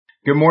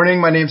Good morning.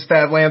 My name's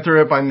Thad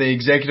Lathrop. I'm the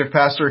executive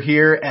pastor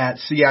here at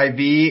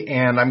CIV,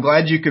 and I'm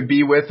glad you could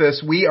be with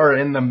us. We are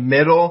in the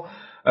middle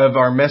of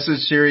our message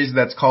series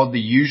that's called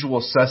The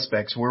Usual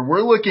Suspects, where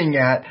we're looking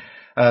at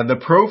the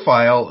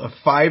profile of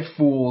 5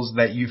 fools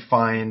that you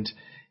find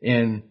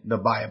in the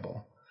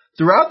Bible.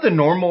 Throughout the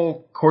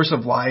normal course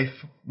of life,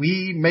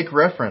 we make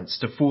reference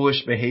to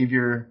foolish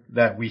behavior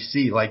that we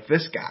see, like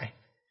this guy.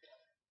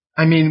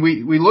 I mean,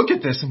 we look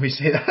at this and we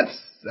say,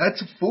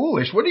 that's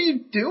foolish. What are you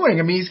doing?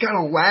 I mean, he's got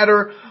a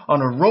ladder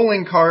on a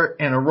rolling cart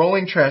and a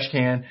rolling trash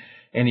can,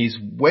 and he's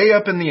way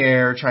up in the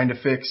air trying to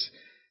fix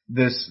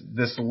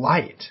this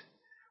light.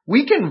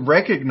 We can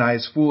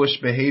recognize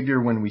foolish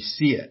behavior when we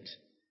see it,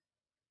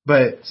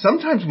 but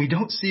sometimes we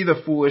don't see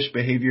the foolish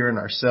behavior in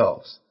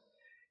ourselves.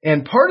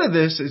 And part of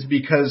this is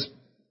because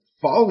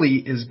folly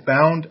is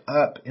bound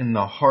up in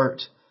the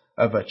heart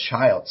of a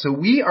child. So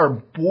we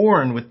are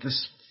born with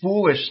this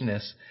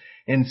foolishness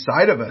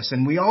inside of us,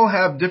 and we all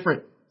have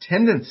different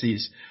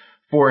tendencies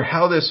for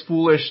how this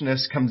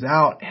foolishness comes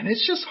out, and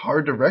it's just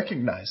hard to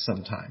recognize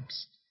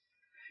sometimes.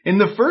 In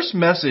the first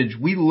message,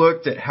 we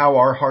looked at how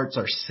our hearts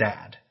are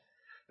sad.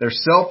 They're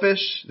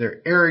selfish,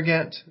 they're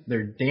arrogant,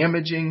 they're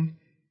damaging,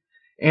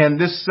 and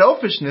this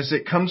selfishness,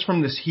 it comes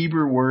from this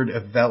Hebrew word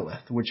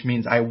ivveleth, which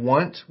means I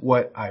want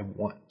what I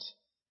want.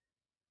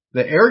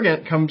 The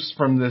arrogant comes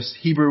from this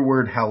Hebrew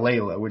word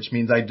halela, which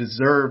means I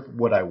deserve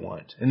what I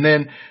want. And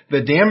then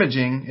the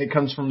damaging, it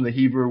comes from the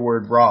Hebrew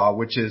word ra,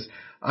 which is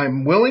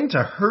I'm willing to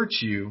hurt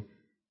you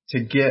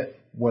to get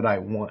what I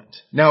want.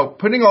 Now,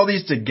 putting all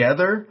these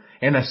together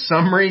in a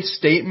summary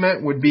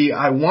statement would be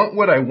I want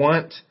what I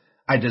want,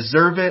 I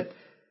deserve it,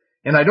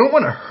 and I don't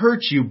want to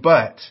hurt you,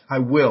 but I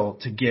will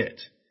to get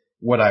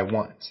what I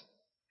want.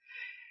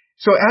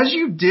 So as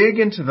you dig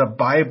into the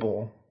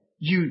Bible,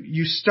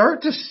 you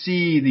start to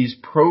see these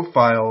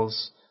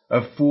profiles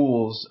of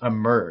fools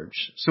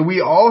emerge. So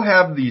we all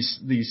have these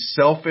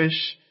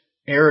selfish,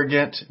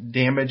 arrogant,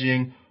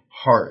 damaging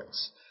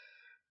hearts.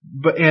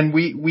 And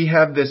we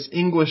have this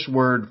English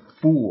word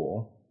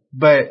fool.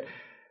 But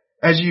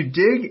as you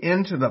dig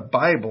into the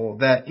Bible,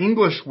 that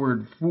English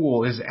word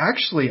fool is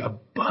actually a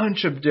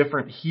bunch of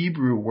different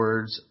Hebrew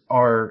words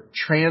are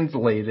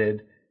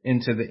translated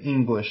into the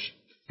English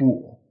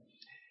fool.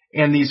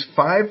 And these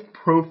 5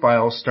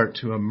 profiles start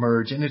to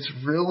emerge, and it's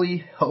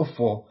really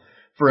helpful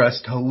for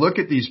us to look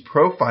at these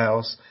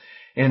profiles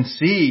and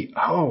see,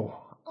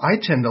 I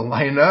tend to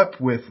line up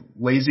with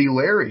Lazy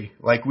Larry,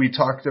 like we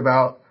talked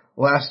about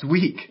last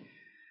week.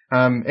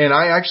 And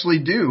I actually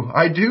do.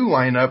 I do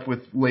line up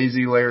with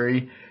Lazy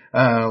Larry,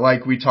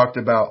 like we talked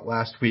about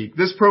last week.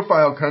 This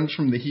profile comes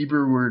from the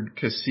Hebrew word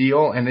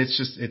kasil, and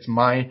it's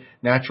my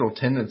natural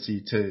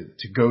tendency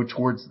to go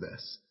towards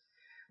this.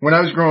 When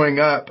I was growing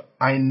up,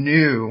 I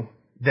knew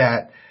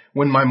that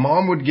when my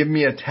mom would give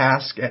me a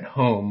task at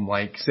home,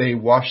 like say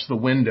wash the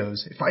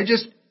windows, if I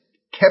just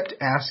kept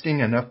asking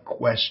enough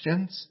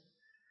questions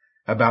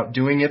about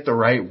doing it the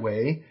right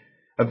way,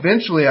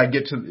 eventually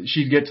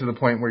she'd get to the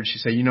point where she'd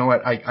say, you know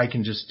what, I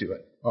can just do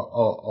it.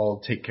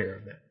 I'll take care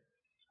of it.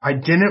 I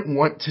didn't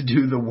want to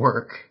do the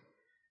work.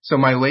 So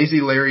my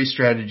Lazy Larry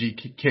strategy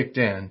kicked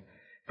in.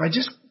 If I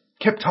just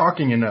kept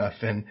talking enough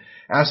and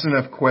asked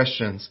enough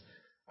questions,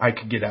 I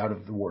could get out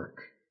of the work.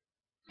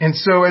 And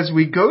so as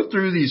we go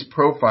through these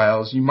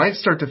profiles, you might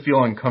start to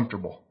feel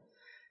uncomfortable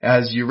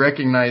as you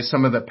recognize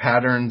some of the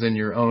patterns in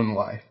your own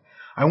life.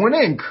 I want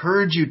to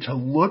encourage you to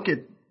look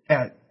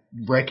at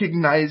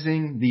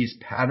recognizing these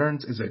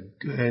patterns as a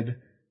good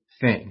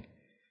thing.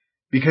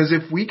 Because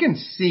if we can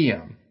see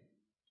them,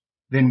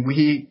 then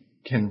we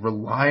can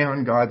rely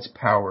on God's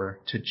power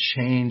to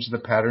change the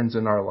patterns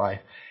in our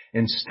life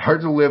and start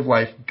to live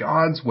life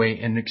God's way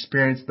and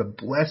experience the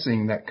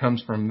blessing that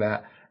comes from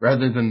that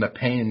rather than the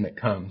pain that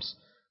comes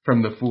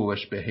from the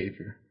foolish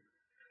behavior.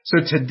 So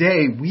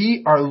today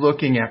we are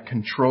looking at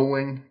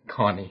controlling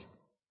Connie.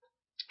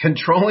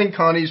 Controlling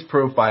Connie's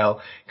profile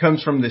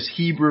comes from this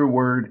Hebrew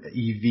word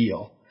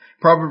ivvel.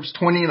 Proverbs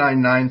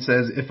 29:9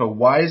 says, if a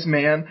wise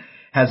man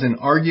has an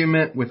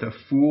argument with a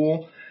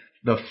fool,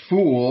 the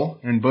fool,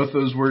 and both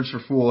those words for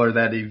fool are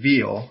that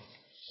ivvel,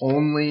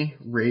 only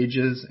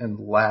rages and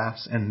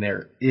laughs, and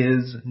there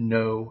is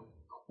no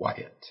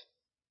quiet.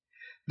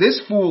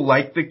 This fool,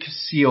 like the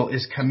kasil,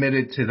 is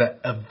committed to the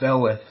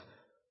ivveleth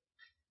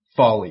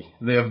folly,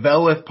 the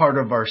ivveleth part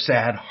of our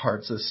sad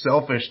hearts, the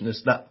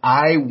selfishness, the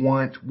I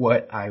want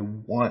what I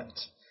want.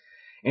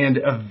 And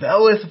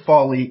ivveleth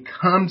folly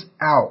comes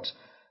out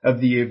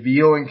of the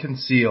ivvel and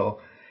kasil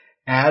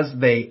as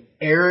they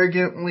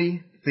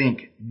arrogantly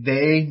think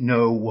they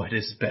know what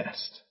is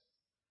best.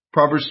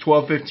 Proverbs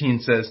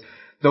 12:15 says,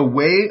 the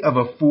way of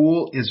a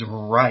fool is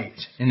right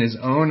in his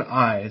own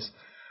eyes,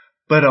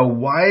 but a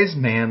wise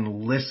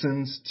man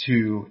listens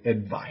to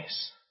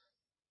advice.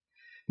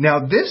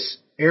 Now, this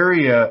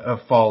area of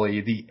folly,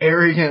 the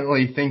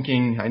arrogantly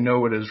thinking I know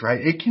what is right,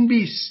 it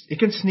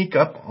can sneak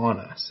up on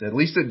us. At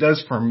least it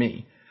does for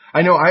me.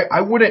 I know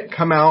I wouldn't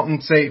come out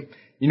and say,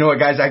 you know what,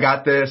 guys, I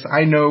got this.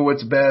 I know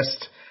what's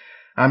best.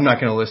 I'm not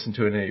going to listen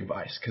to any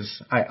advice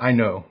because I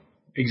know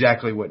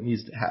exactly what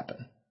needs to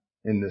happen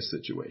in this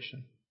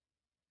situation.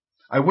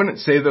 I wouldn't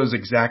say those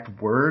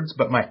exact words,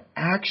 but my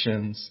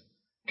actions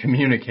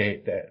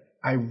communicate that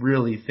I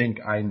really think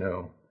I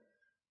know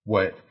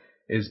what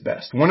is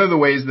best. One of the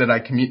ways that I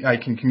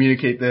can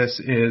communicate this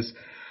is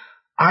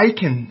I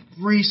can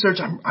research.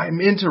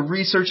 I'm into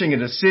researching a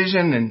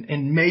decision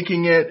and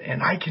making it,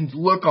 and I can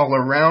look all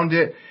around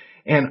it,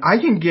 and I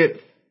can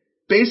get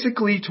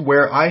basically to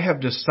where I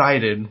have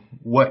decided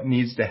what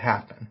needs to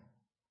happen.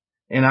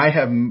 And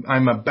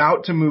I'm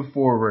about to move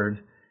forward,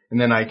 and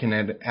then I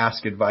can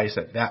ask advice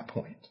at that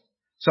point.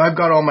 So I've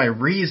got all my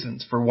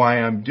reasons for why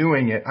I'm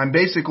doing it. I'm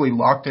basically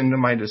locked into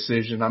my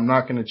decision. I'm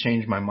not going to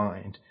change my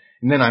mind.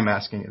 And then I'm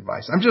asking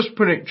advice. I'm just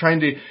trying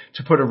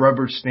to put a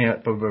rubber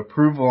stamp of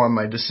approval on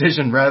my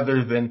decision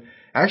rather than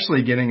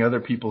actually getting other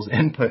people's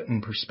input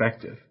and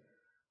perspective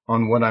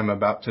on what I'm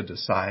about to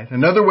decide.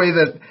 Another way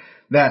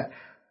that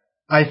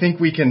I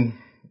think we can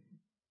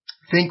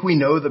think we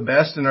know the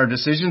best in our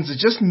decisions is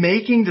just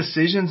making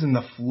decisions in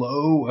the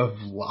flow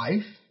of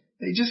life.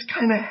 They just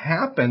kind of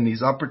happen.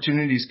 These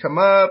opportunities come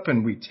up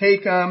and we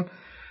take them.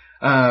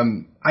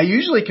 I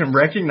usually can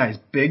recognize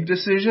big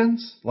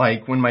decisions,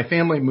 like when my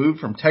family moved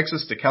from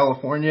Texas to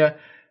California.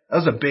 That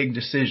was a big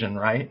decision,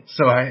 right?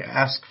 So I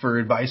ask for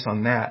advice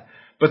on that.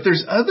 But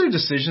there's other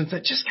decisions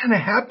that just kind of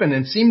happen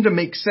and seem to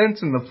make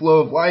sense in the flow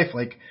of life,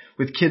 like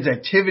with kids'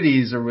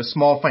 activities or with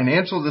small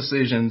financial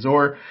decisions,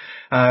 or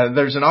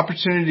there's an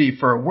opportunity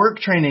for a work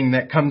training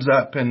that comes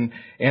up and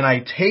I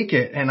take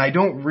it and I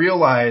don't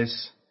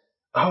realize,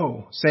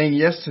 oh, saying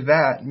yes to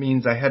that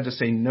means I had to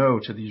say no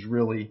to these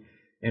really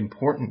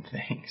important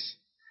things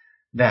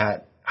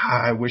that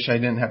I wish I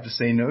didn't have to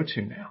say no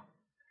to now.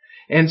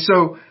 And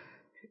so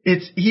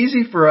it's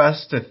easy for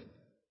us to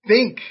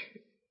think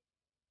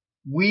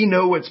we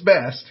know what's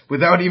best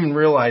without even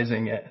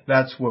realizing it.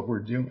 That's what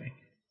we're doing.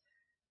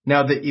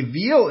 Now, the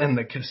ivvel and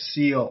the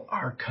kasil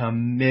are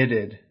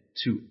committed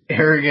to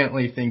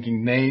arrogantly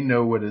thinking they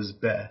know what is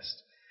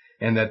best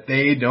and that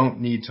they don't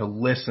need to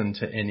listen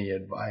to any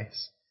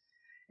advice.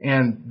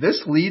 And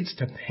this leads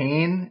to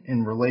pain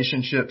in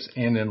relationships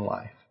and in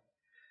life.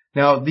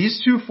 Now,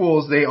 these two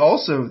fools, they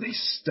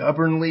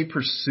stubbornly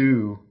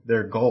pursue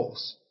their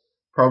goals.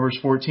 Proverbs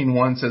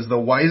 14:1 says, "The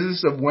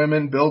wisest of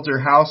women builds her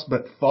house,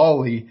 but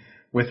folly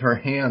with her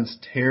hands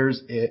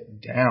tears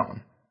it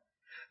down."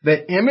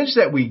 The image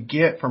that we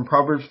get from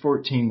Proverbs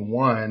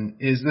 14:1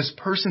 is this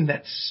person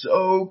that's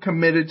so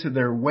committed to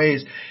their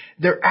ways.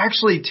 They're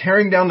actually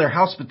tearing down their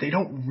house, but they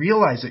don't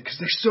realize it because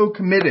they're so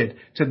committed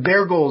to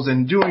their goals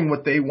and doing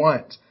what they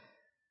want.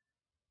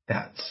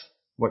 That's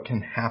what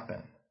can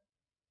happen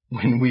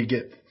when we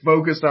get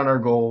focused on our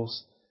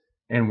goals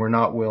and we're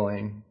not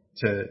willing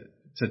to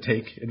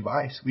take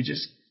advice. We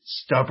just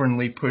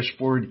stubbornly push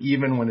forward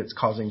even when it's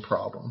causing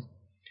problems.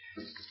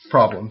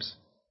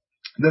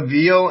 The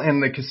veal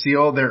and the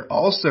kasil, they're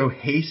also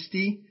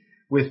hasty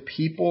with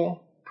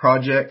people,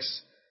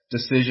 projects,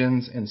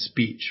 decisions, and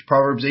speech.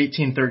 Proverbs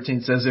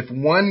 18:13 says, "If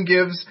one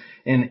gives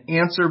an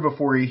answer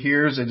before he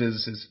hears, it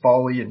is his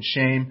folly and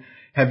shame."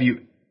 Have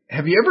you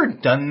ever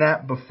done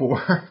that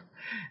before?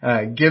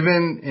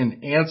 Given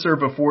an answer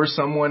before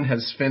someone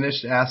has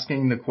finished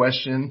asking the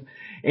question,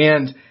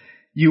 and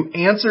you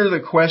answer the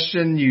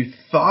question you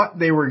thought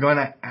they were going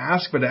to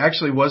ask, but it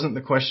actually wasn't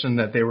the question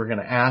that they were going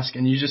to ask,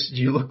 and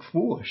you look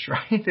foolish,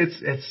 right?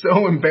 It's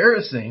so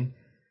embarrassing.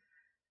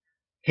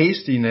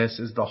 Hastiness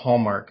is the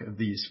hallmark of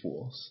these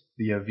fools,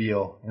 the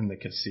ivvel and the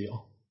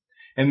kasil.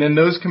 And then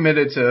those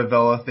committed to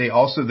ivveleth,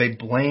 they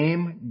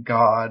blame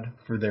God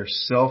for their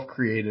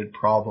self-created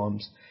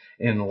problems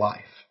in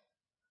life.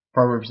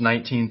 Proverbs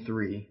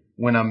 19:3.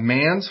 "When a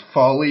man's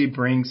folly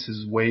brings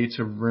his way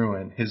to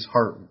ruin, his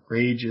heart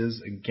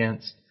rages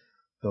against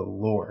the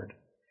Lord."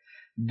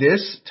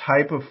 This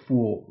type of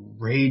fool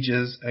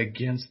rages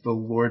against the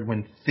Lord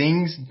when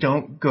things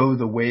don't go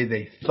the way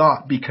they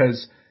thought,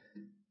 because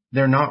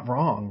they're not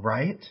wrong,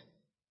 right?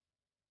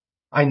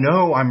 I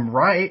know I'm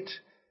right.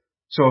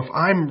 So if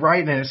I'm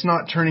right and it's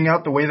not turning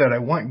out the way that I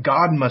want,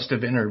 God must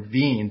have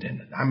intervened,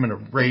 and I'm going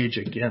to rage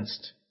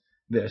against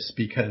this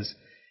because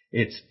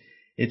it's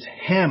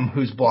Him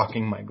who's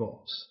blocking my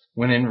goals.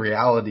 When in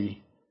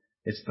reality,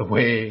 it's the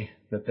way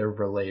that they're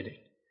relating.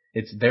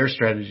 It's their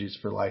strategies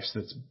for life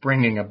that's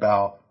bringing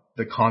about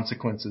the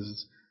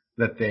consequences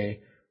that they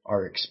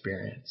are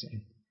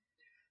experiencing.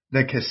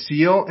 The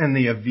kasil and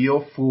the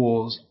ivvel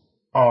fools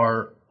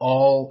are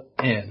all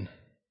in,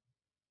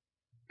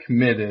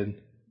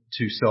 committed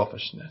to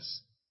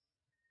selfishness.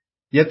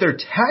 Yet their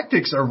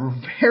tactics are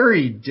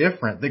very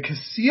different. The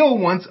kasil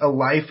wants a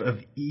life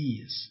of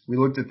ease. We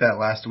looked at that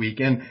last week,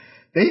 and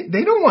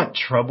they don't want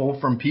trouble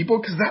from people,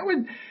 because that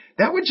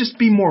would just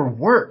be more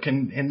work,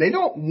 and they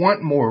don't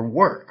want more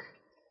work.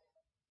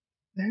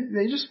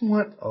 They just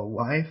want a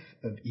life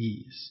of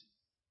ease.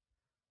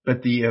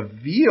 But the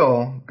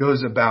ivvel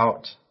goes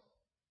about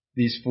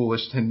these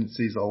foolish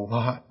tendencies a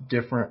lot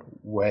different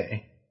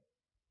way.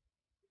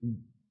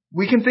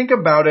 We can think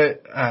about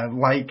it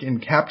like in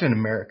Captain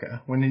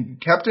America. When in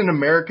Captain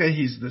America,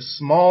 he's this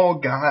small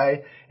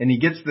guy and he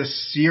gets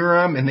this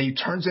serum and then he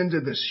turns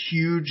into this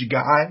huge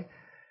guy.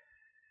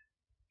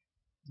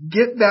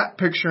 Get that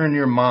picture in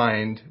your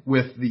mind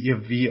with the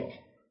ivveleth.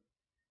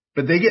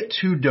 But they get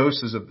 2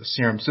 doses of the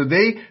serum. So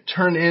they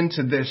turn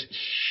into this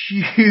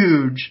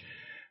huge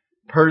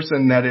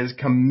person that is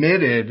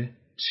committed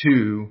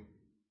to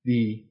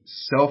the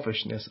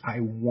selfishness. I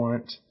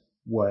want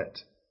what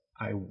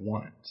I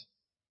want.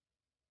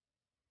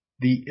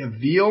 The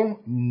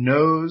ivveleth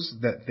knows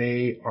that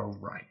they are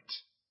right.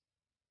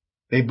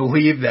 They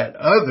believe that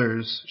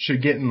others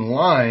should get in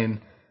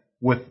line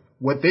with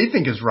what they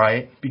think is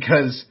right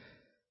because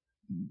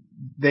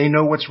they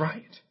know what's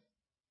right.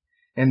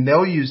 And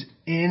they'll use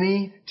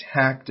any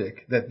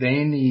tactic that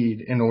they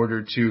need in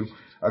order to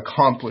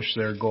accomplish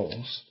their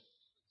goals.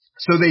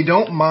 So they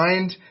don't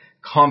mind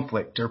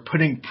conflict or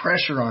putting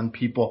pressure on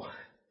people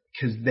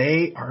because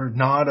they are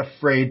not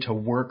afraid to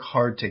work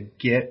hard to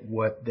get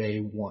what they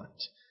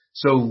want.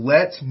 So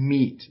let's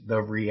meet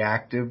the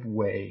reactive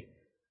way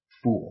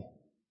fool.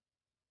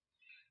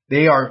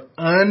 They are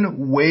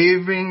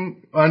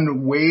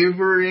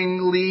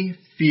unwaveringly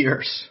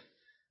fierce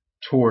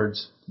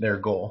towards their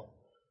goal.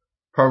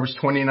 Proverbs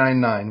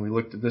 29:9, we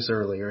looked at this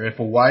earlier. If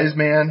a wise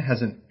man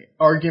has an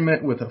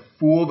argument with a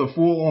fool, the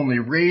fool only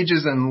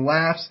rages and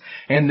laughs,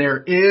 and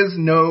there is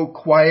no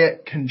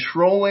quiet.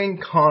 Controlling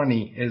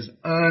Connie is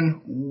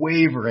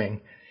unwavering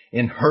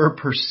in her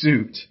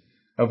pursuit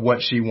of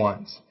what she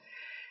wants.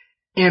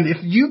 And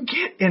if you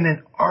get in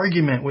an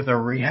argument with a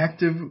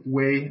reactive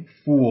way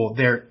fool,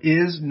 there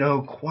is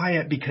no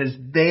quiet because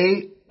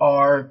they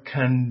are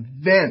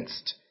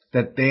convinced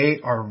that they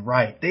are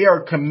right. They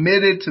are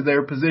committed to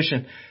their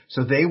position,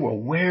 so they will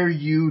wear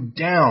you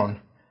down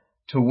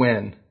to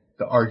win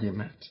the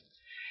argument.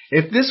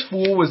 If this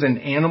fool was an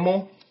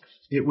animal,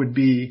 it would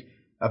be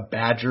a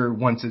badger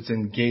once it's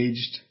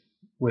engaged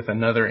with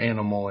another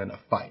animal in a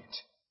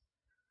fight.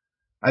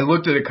 I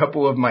looked at a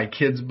couple of my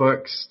kids'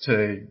 books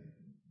to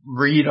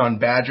read on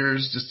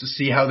badgers just to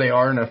see how they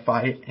are in a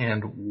fight,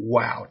 and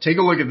wow. Take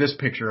a look at this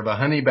picture of a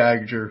honey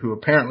badger who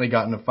apparently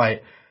got in a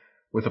fight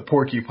with a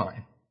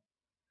porcupine.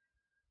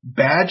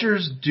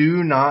 Badgers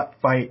do not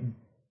fight.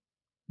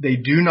 They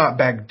do not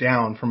back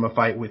down from a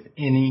fight with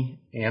any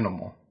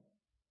animal.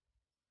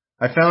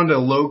 I found a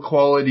low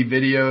quality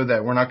video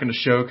that we're not going to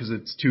show because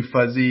it's too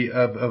fuzzy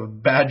of a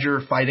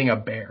badger fighting a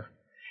bear.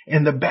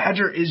 And the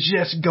badger is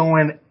just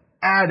going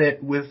at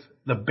it with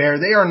the bear.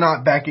 They are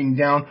not backing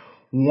down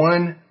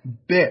one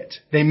bit.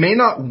 They may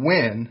not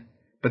win,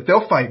 but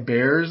they'll fight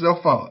bears.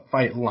 They'll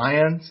fight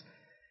lions.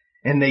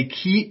 And they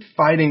keep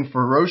fighting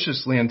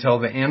ferociously until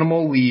the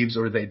animal leaves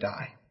or they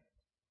die.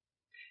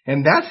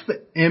 And that's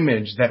the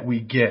image that we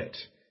get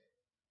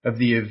of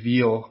the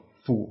ivveleth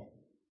fool,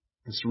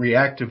 this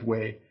reactive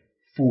way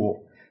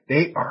fool.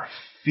 They are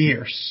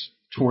fierce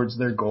towards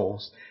their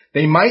goals.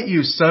 They might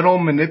use subtle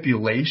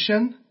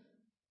manipulation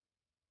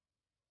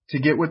to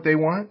get what they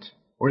want,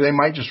 or they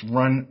might just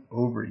run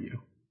over you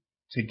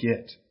to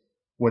get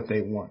what they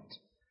want.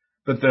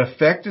 But the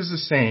effect is the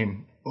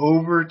same.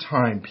 Over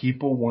time,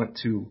 people want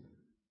to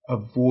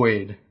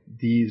avoid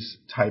these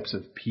types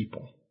of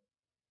people.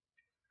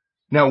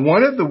 Now,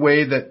 one of the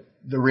way that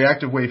the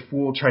reactive way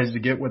fool tries to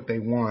get what they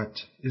want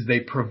is they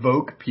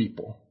provoke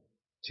people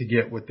to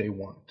get what they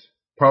want.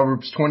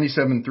 Proverbs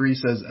 27:3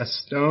 says, "A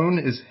stone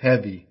is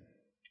heavy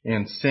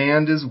and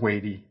sand is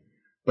weighty,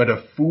 but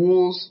a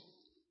fool's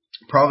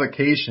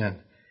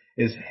provocation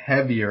is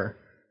heavier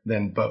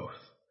than both."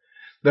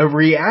 The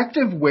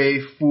reactive way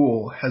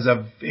fool has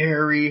a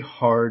very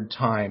hard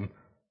time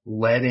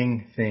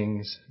letting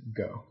things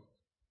go.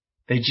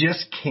 They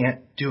just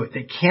can't do it.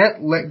 They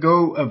can't let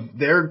go of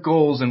their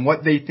goals and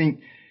what they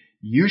think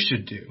you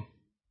should do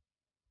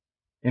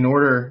in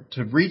order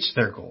to reach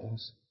their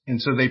goals. And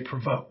so they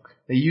provoke.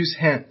 They use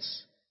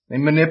hints. They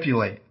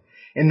manipulate.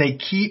 And they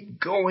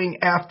keep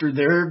going after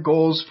their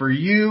goals for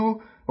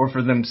you or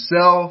for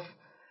themselves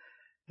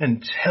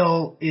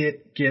until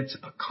it gets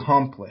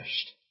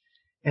accomplished.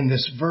 And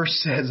this verse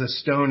says a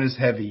stone is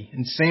heavy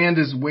and sand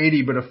is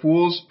weighty, but a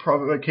fool's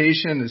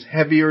provocation is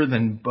heavier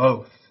than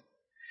both.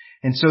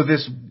 And so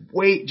this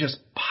weight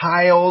just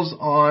piles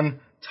on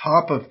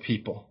top of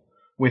people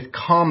with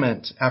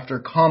comment after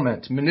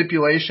comment,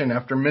 manipulation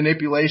after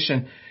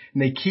manipulation.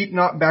 And they keep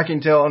not backing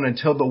down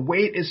until the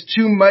weight is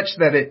too much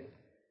that it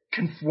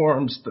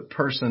conforms the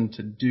person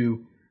to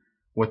do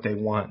what they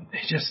want. They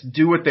just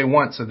do what they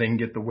want so they can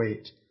get the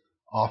weight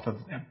off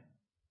of them.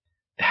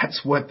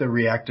 That's what the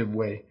reactive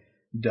way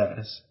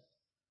does.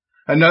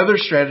 Another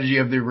strategy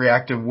of the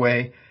reactive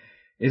way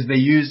is they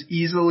use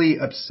easily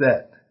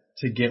upset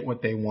to get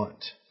what they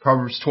want.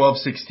 Proverbs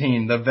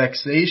 12:16, "The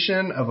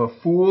vexation of a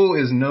fool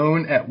is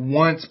known at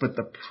once, but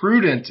the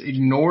prudent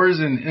ignores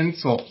an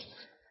insult."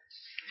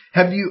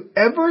 Have you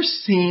ever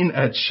seen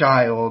a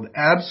child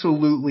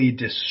absolutely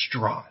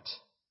distraught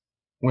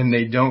when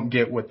they don't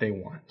get what they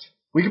want?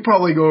 We could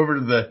probably go over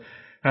to the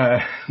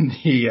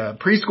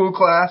preschool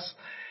class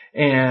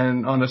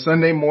and on a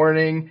Sunday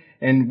morning,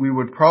 and we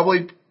would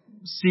probably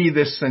see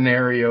this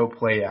scenario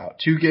play out.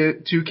 Two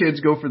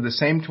kids go for the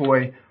same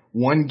toy.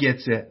 One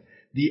gets it.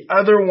 The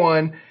other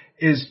one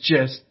is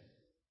just,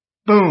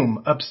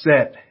 boom,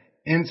 upset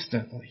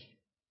instantly.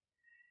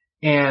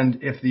 And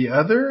if the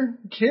other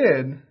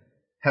kid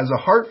has a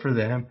heart for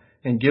them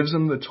and gives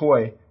them the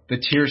toy, the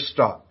tears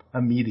stop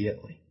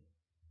immediately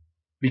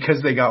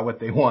because they got what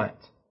they want.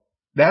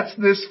 That's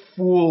this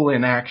fool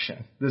in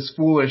action. This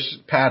foolish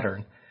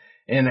pattern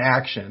in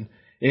action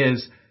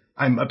is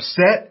I'm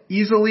upset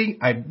easily,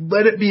 I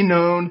let it be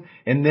known,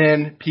 and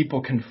then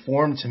people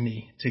conform to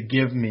me to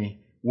give me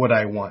what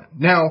I want.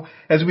 Now,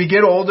 as we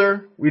get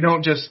older, we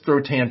don't just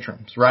throw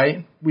tantrums,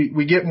 right?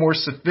 We get more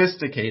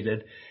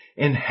sophisticated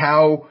in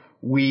how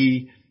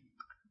we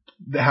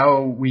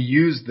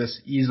use this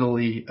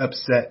easily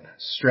upset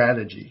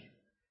strategy.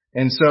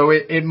 And so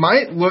it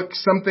might look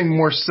something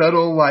more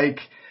subtle, like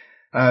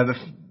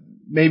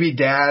maybe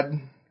dad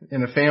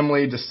in a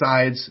family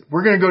decides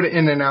we're going to go to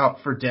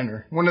In-N-Out for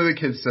dinner. One of the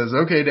kids says,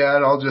 "Okay,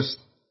 Dad,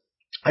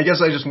 I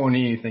guess I just won't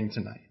eat anything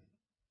tonight."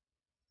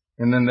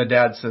 And then the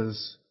dad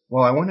says,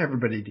 "Well, I want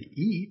everybody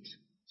to eat,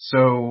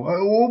 so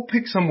we'll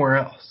pick somewhere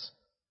else."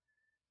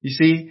 You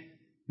see,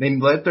 they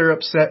let their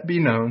upset be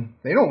known.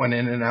 They don't want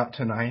In-N-Out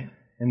tonight,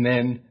 and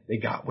then they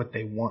got what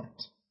they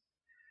want.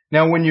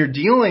 Now, when you're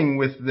dealing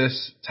with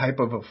this type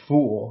of a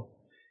fool,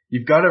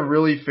 you've got to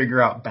really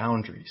figure out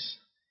boundaries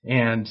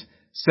and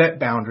set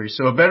boundaries.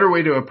 So a better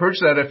way to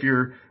approach that, if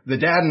you're the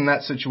dad in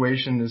that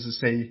situation,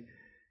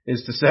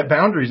 is to set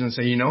boundaries and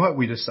say, "You know what?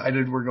 We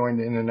decided we're going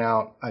to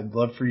In-N-Out. I'd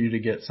love for you to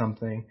get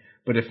something,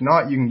 but if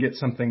not, you can get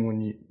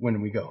something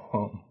when we go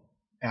home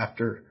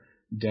after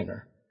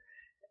dinner.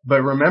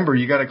 But remember,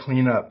 you got to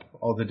clean up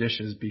all the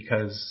dishes,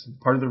 because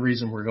part of the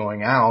reason we're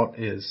going out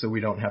is so we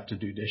don't have to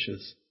do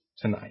dishes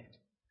tonight.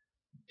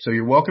 So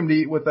you're welcome to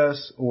eat with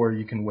us, or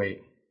you can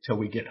wait till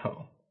we get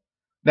home."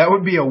 That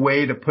would be a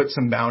way to put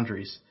some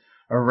boundaries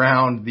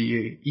around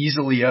the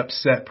easily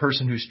upset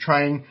person who's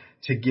trying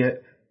to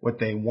get what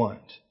they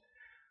want.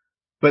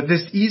 But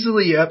this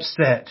easily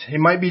upset, it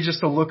might be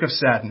just a look of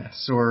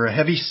sadness, or a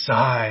heavy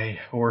sigh,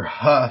 or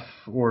huff,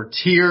 or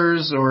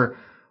tears, or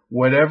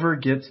whatever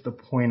gets the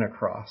point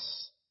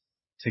across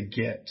to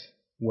get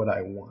what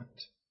I want.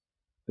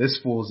 This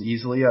fool's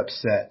easily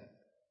upset.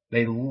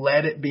 They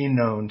let it be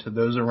known to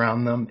those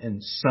around them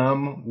in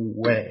some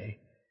way.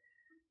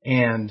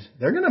 And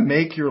they're going to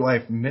make your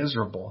life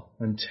miserable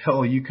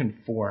until you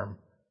conform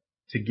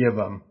to give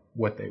them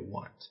what they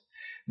want.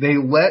 They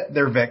let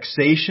their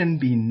vexation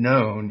be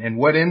known, and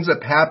what ends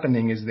up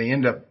happening is they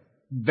end up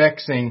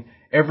vexing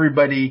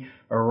everybody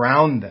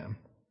around them.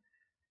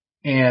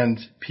 And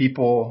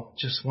people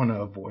just want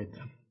to avoid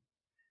them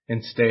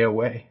and stay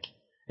away.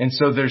 And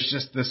so there's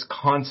just this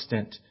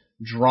constant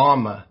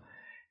drama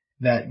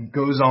that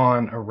goes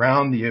on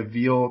around the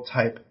Avil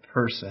type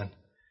person,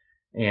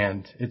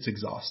 and it's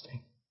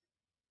exhausting.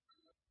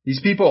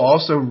 These people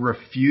also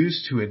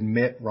refuse to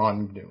admit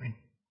wrongdoing.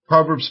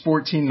 Proverbs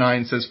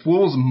 14:9 says,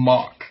 "Fools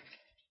mock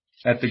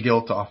at the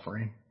guilt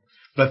offering,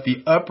 but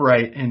the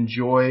upright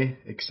enjoy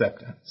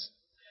acceptance."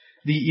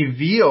 The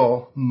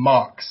Avil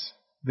mocks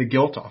the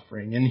guilt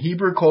offering. In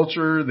Hebrew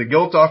culture, the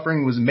guilt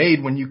offering was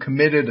made when you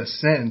committed a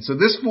sin. So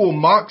this fool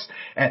mocks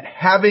at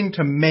having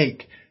to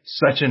make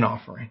such an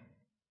offering.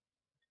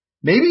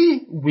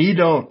 Maybe we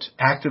don't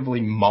actively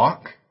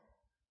mock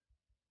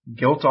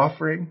guilt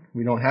offering.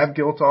 We don't have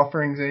guilt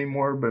offerings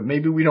anymore, but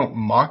maybe we don't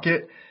mock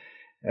it,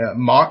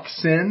 mock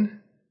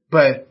sin.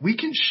 But we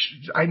can,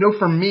 I know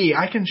for me,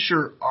 I can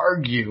sure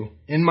argue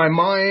in my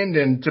mind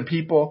and to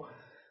people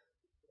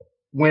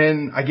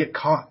when I get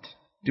caught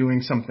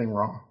doing something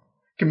wrong.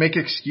 We can make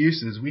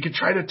excuses. We could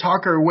try to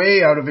talk our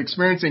way out of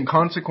experiencing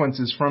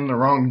consequences from the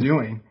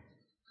wrongdoing.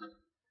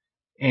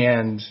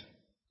 And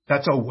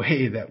that's a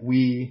way that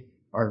we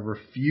are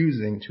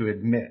refusing to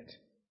admit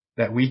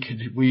that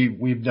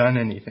we've done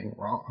anything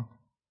wrong.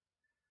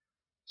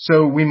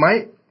 So we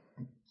might,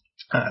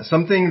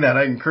 something that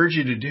I encourage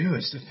you to do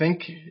is to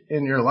think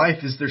in your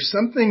life, is there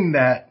something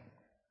that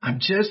I'm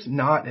just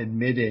not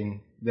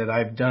admitting that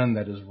I've done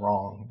that is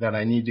wrong, that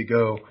I need to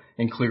go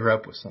and clear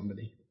up with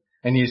somebody?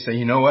 I need to say,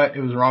 "You know what?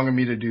 It was wrong of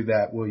me to do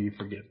that. Will you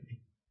forgive me?"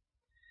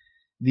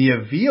 The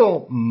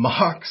Avil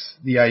mocks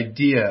the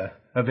idea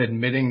of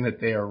admitting that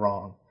they are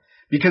wrong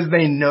because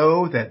they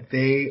know that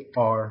they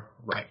are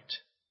right.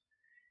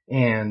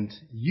 And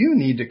you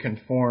need to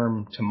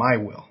conform to my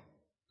will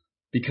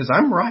because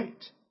I'm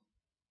right.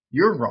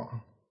 You're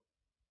wrong.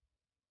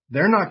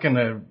 They're not going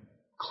to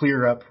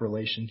clear up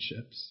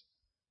relationships.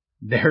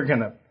 They're going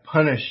to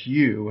punish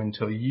you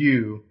until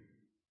you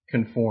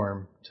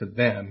conform to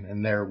them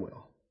and their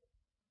will.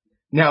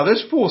 Now,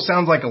 this fool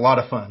sounds like a lot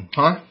of fun,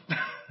 huh?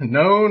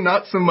 No,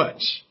 not so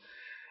much.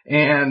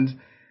 And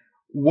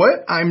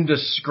what I'm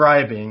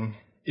describing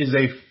is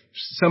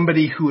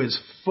somebody who is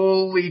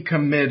fully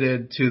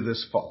committed to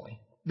this folly.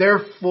 They're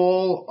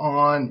full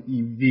on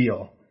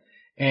Avil.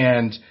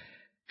 And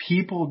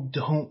people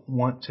don't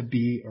want to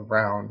be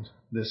around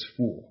this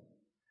fool.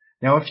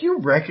 Now, if you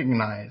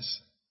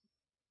recognize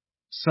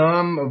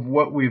some of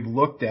what we've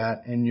looked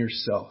at in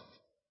yourself.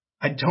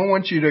 I don't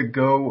want you to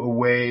go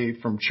away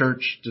from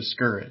church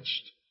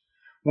discouraged.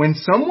 When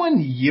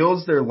someone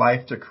yields their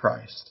life to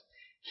Christ,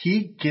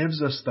 He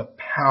gives us the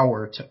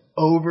power to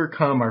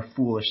overcome our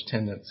foolish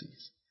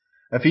tendencies.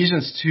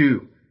 Ephesians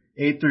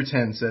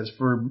 2:8-10 says,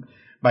 "For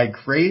by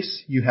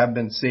grace you have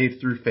been saved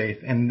through faith,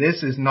 and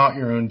this is not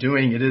your own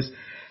doing. It is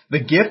the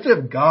gift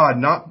of God,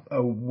 not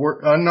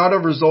a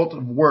result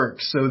of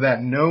works, so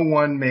that no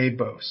one may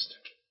boast.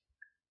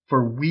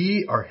 For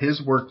we are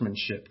His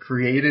workmanship,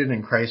 created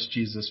in Christ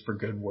Jesus for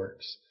good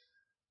works,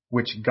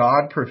 which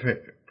God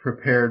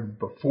prepared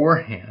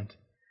beforehand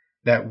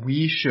that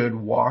we should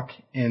walk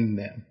in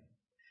them."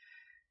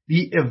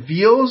 The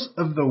ivveleths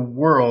of the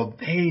world,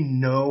 they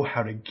know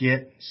how to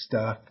get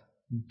stuff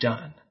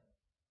done.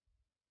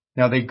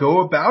 Now, they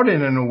go about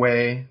it in a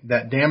way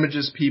that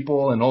damages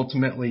people and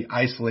ultimately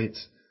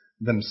isolates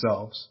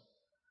themselves.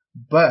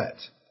 But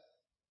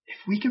if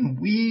we can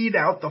weed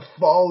out the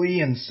folly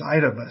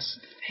inside of us,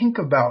 think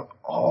about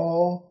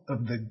all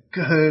of the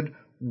good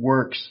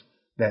works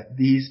that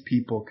these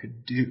people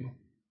could do.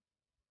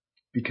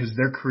 Because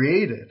they're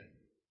created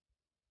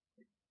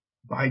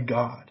by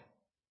God.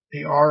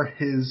 They are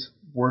His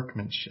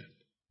workmanship.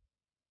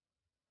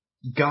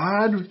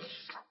 God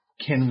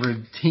can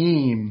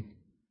redeem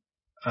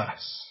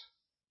us.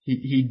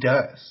 He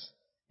does.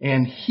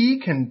 And He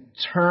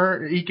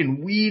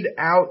can weed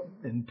out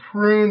and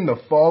prune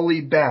the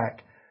folly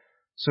back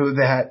so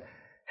that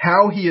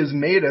how He has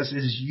made us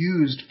is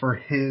used for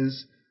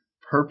His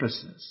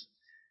purposes.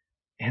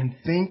 And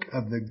think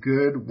of the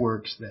good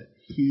works that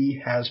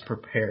He has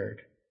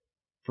prepared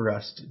for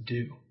us to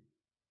do.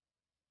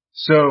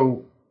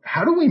 So,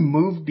 how do we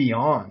move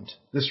beyond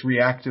this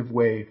reactive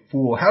way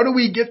fool? How do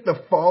we get the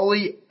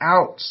folly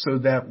out so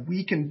that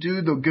we can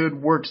do the good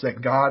works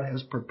that God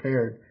has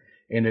prepared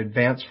in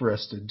advance for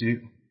us to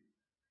do?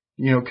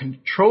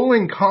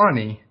 Controlling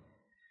Connie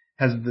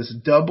has this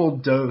double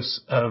dose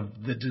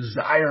of the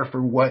desire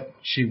for what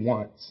she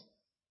wants.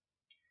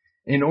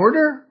 In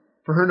order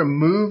for her to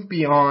move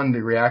beyond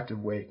the reactive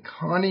way,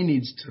 Connie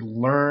needs to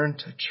learn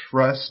to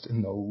trust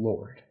in the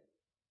Lord.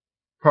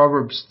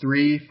 Proverbs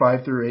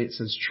 3:5-8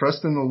 says,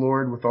 "Trust in the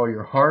Lord with all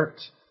your heart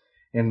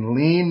and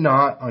lean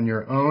not on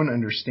your own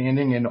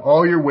understanding. In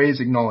all your ways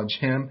acknowledge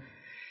Him,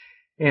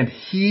 and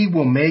He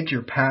will make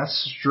your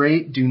paths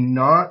straight. Do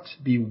not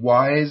be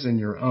wise in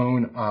your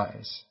own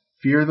eyes.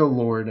 Fear the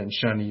Lord and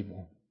shun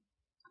evil.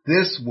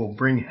 This will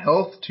bring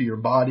health to your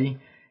body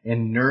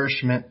and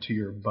nourishment to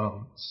your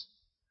bones."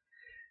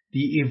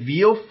 The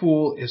ivveleth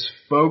fool is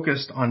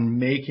focused on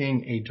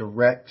making a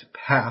direct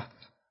path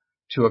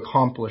to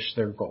accomplish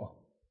their goal.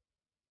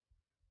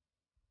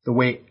 The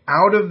way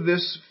out of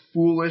this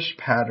foolish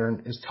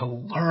pattern is to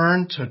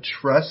learn to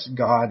trust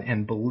God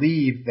and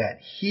believe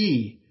that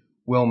He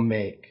will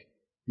make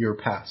your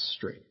path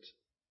straight.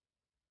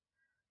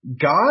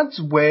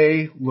 God's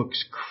way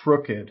looks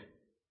crooked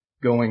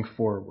going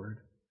forward.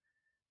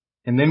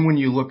 And then when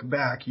you look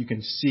back, you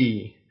can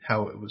see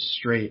how it was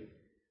straight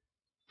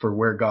for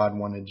where God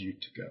wanted you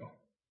to go.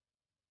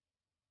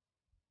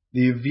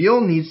 The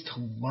ivveleth needs to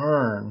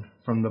learn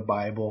from the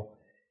Bible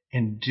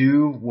and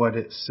do what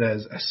it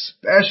says,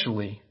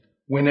 especially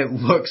when it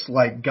looks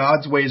like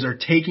God's ways are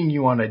taking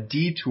you on a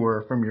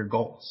detour from your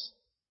goals.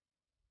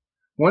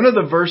 One of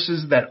the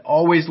verses that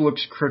always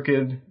looks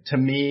crooked to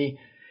me,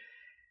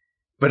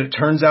 but it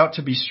turns out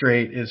to be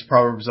straight, is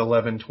Proverbs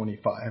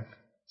 11:25. It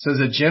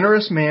says, "A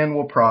generous man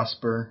will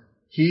prosper.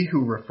 He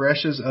who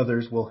refreshes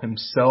others will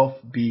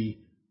himself be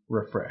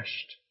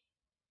refreshed."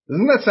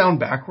 Doesn't that sound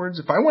backwards?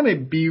 If I want to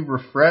be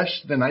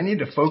refreshed, then I need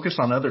to focus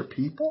on other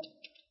people?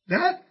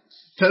 That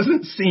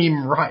doesn't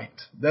seem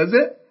right, does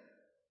it?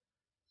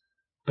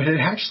 But it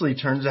actually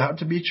turns out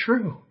to be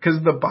true,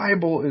 because the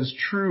Bible is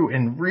true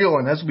and real,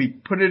 and as we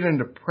put it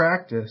into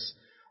practice,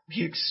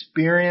 we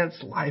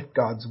experience life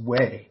God's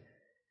way,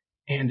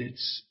 and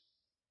it's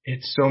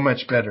so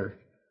much better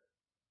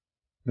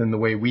than the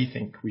way we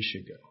think we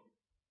should go.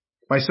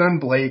 My son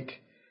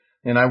Blake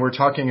and I were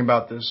talking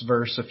about this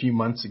verse a few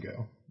months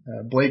ago.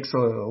 Blake's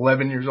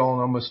 11 years old,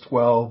 almost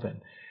 12,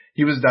 and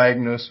he was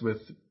diagnosed with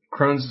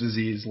Crohn's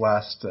disease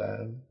last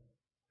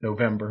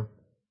November.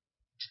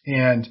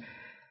 And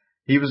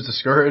he was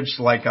discouraged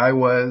like I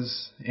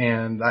was,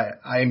 and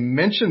I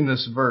mentioned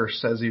this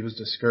verse as he was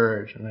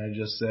discouraged, and I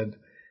just said,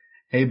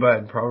 "Hey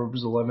bud,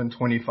 Proverbs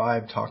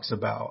 11:25 talks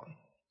about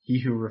he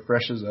who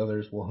refreshes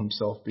others will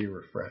himself be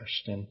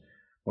refreshed." And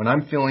when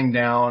I'm feeling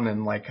down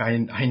and like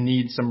I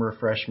need some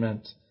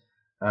refreshment,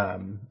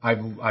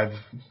 I've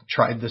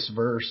tried this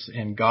verse,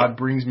 and God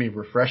brings me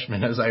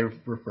refreshment as I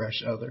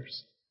refresh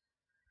others.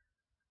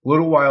 A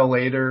little while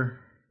later,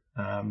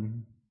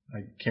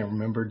 I can't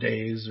remember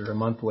days or a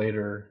month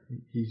later,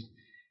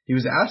 he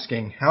was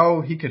asking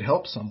how he could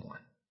help someone.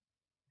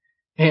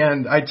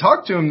 And I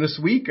talked to him this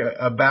week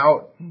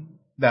about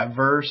that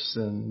verse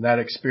and that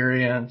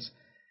experience.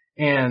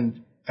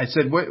 And I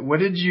said, what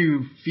did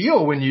you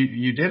feel when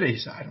you did it? He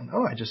said, "I don't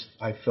know.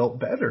 I felt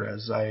better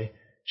as I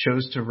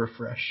chose to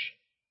refresh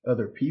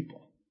other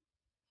people."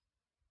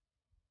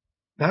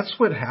 That's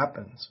what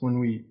happens when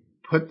we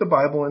put the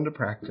Bible into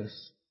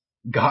practice.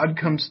 God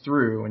comes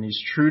through and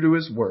he's true to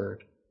his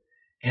word,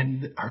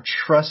 and our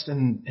trust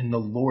in the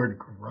Lord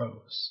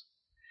grows.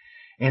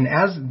 And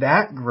as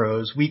that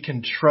grows, we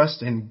can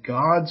trust in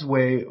God's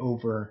way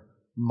over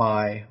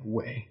my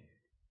way.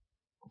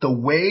 The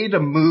way to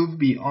move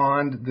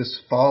beyond this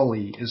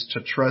folly is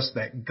to trust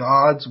that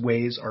God's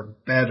ways are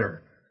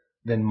better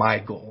than my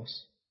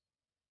goals.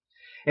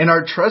 And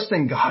our trust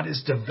in God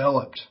is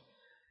developed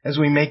as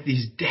we make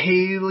these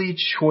daily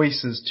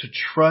choices to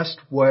trust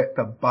what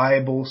the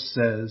Bible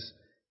says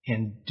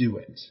and do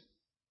it.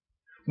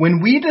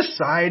 When we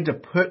decide to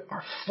put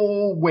our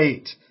full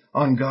weight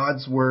on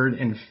God's word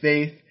in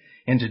faith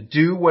and to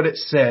do what it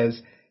says,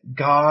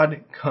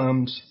 God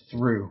comes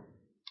through.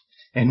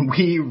 And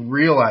we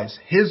realize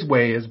his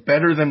way is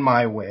better than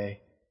my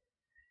way.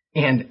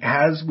 And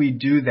as we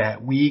do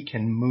that, we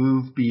can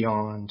move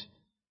beyond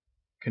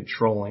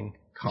controlling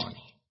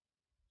Connie.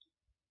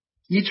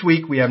 Each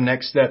week we have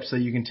next steps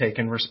that you can take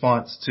in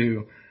response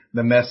to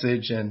the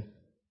message. And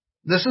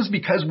this is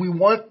because we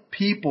want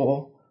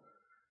people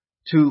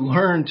to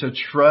learn to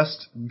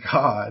trust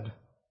God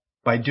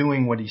by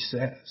doing what he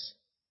says.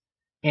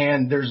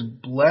 And there's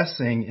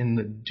blessing in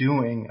the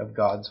doing of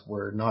God's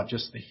word, not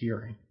just the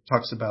hearing. It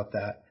talks about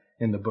that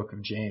in the book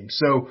of James.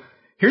 So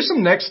here's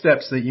some next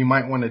steps that you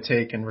might want to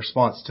take in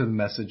response to the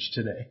message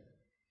today.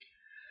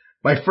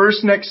 My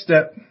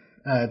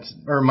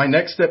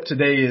next step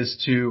today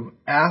is to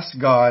ask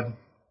God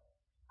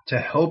to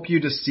help you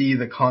to see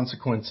the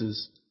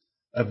consequences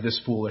of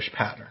this foolish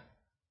pattern.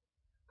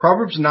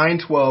 Proverbs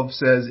 9:12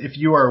 says, "If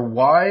you are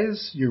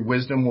wise, your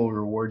wisdom will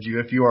reward you.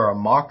 If you are a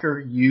mocker,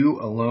 you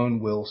alone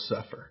will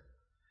suffer."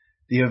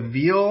 The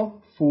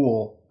avil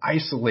fool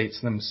isolates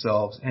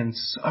themselves and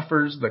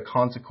suffers the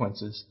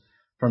consequences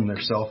from their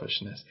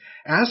selfishness.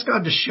 Ask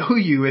God to show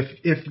you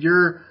if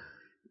you're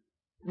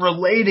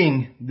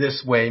relating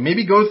this way.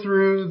 Maybe go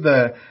through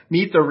the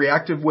Meet the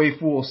Reactive Way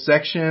Fool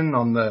section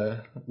on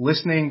the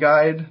listening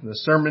guide, the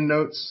sermon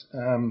notes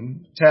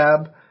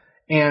tab,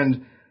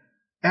 and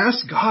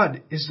ask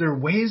God, is there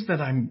ways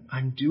that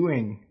I'm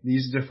doing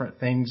these different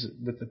things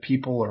with the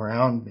people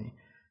around me?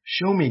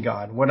 Show me,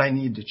 God, what I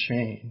need to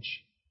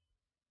change,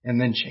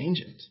 and then change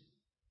it.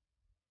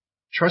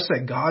 Trust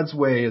that God's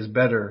way is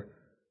better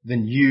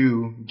than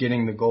you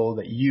getting the goal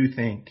that you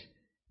think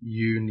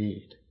you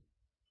need.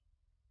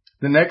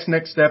 The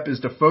next step is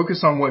to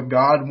focus on what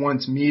God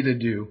wants me to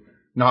do,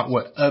 not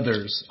what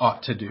others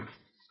ought to do.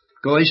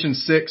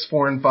 Galatians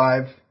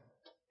 6:4-5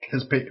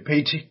 says,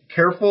 pay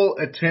careful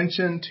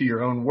attention to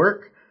your own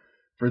work,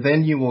 for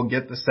then you will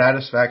get the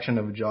satisfaction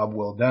of a job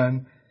well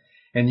done,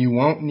 and you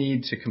won't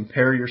need to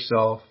compare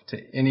yourself to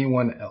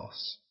anyone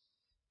else,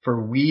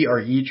 for we are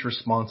each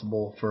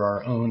responsible for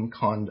our own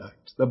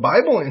conduct. The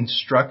Bible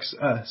instructs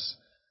us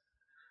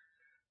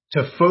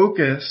to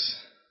focus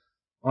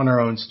on our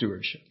own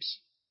stewardships.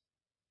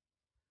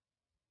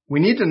 We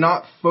need to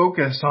not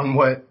focus on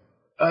what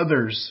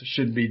others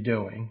should be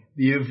doing.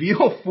 The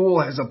avil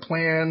fool has a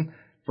plan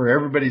for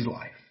everybody's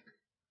life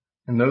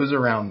and those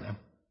around them.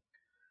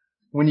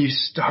 When you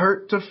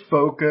start to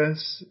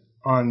focus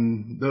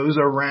on those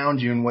around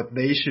you and what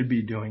they should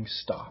be doing,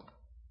 stop.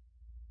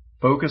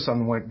 Focus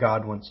on what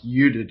God wants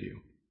you to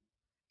do.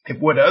 If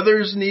what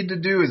others need to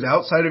do is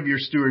outside of your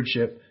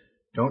stewardship,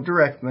 don't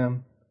direct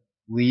them.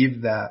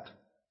 Leave that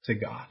to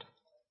God.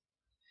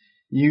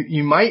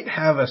 You might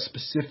have a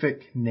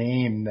specific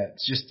name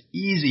that's just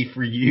easy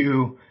for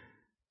you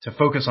to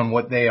focus on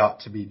what they ought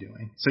to be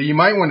doing. So you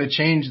might want to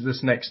change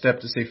this next step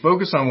to say,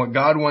 focus on what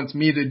God wants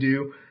me to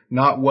do,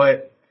 not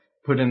what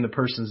put in the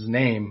person's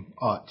name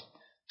ought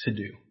to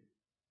do.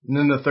 And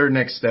then the third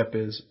next step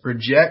is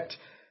reject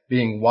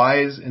being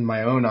wise in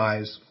my own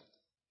eyes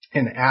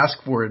and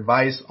ask for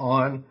advice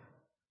on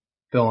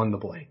fill in the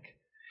blank.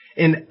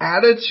 An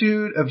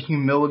attitude of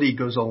humility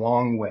goes a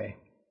long way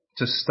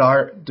to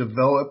start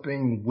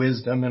developing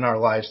wisdom in our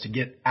lives to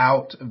get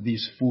out of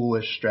these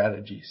foolish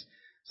strategies.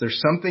 If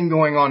there's something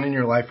going on in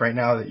your life right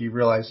now that you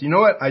realize, you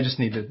know what, I just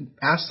need to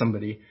ask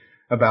somebody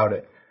about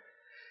it.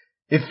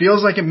 It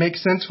feels like it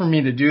makes sense for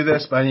me to do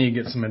this, but I need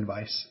to get some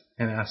advice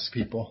and ask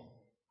people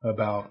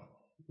about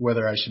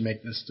whether I should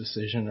make this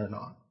decision or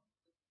not.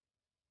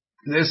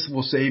 This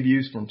will save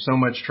you from so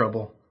much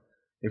trouble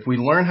if we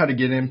learn how to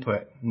get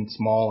input in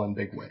small and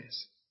big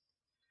ways.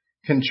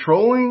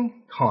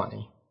 Controlling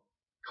Connie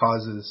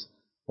causes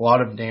a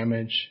lot of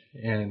damage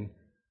in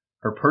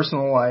her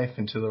personal life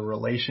and to the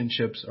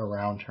relationships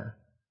around her.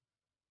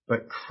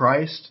 But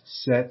Christ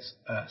sets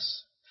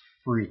us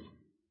free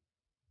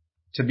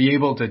to be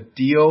able to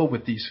deal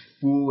with these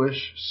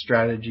foolish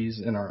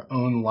strategies in our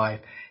own life.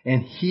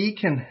 And he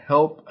can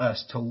help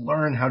us to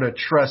learn how to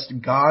trust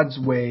God's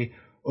way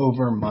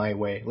over my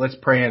way. Let's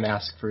pray and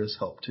ask for his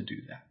help to do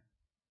that.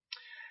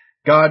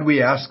 God,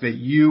 we ask that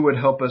you would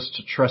help us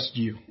to trust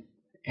you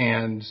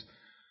and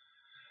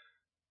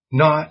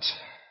not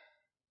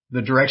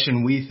the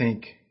direction we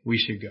think we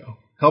should go.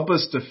 Help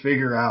us to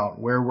figure out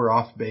where we're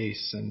off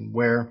base and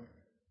where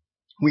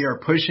we are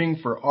pushing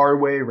for our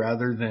way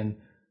rather than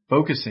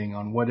focusing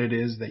on what it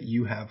is that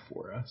you have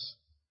for us.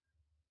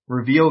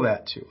 Reveal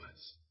that to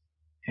us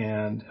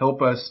and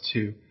help us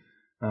to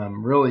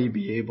really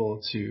be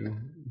able to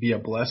be a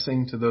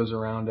blessing to those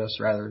around us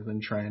rather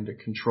than trying to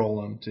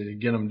control them to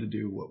get them to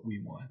do what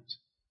we want.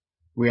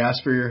 We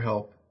ask for your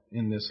help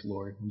in this,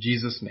 Lord. In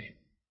Jesus' name,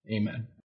 amen.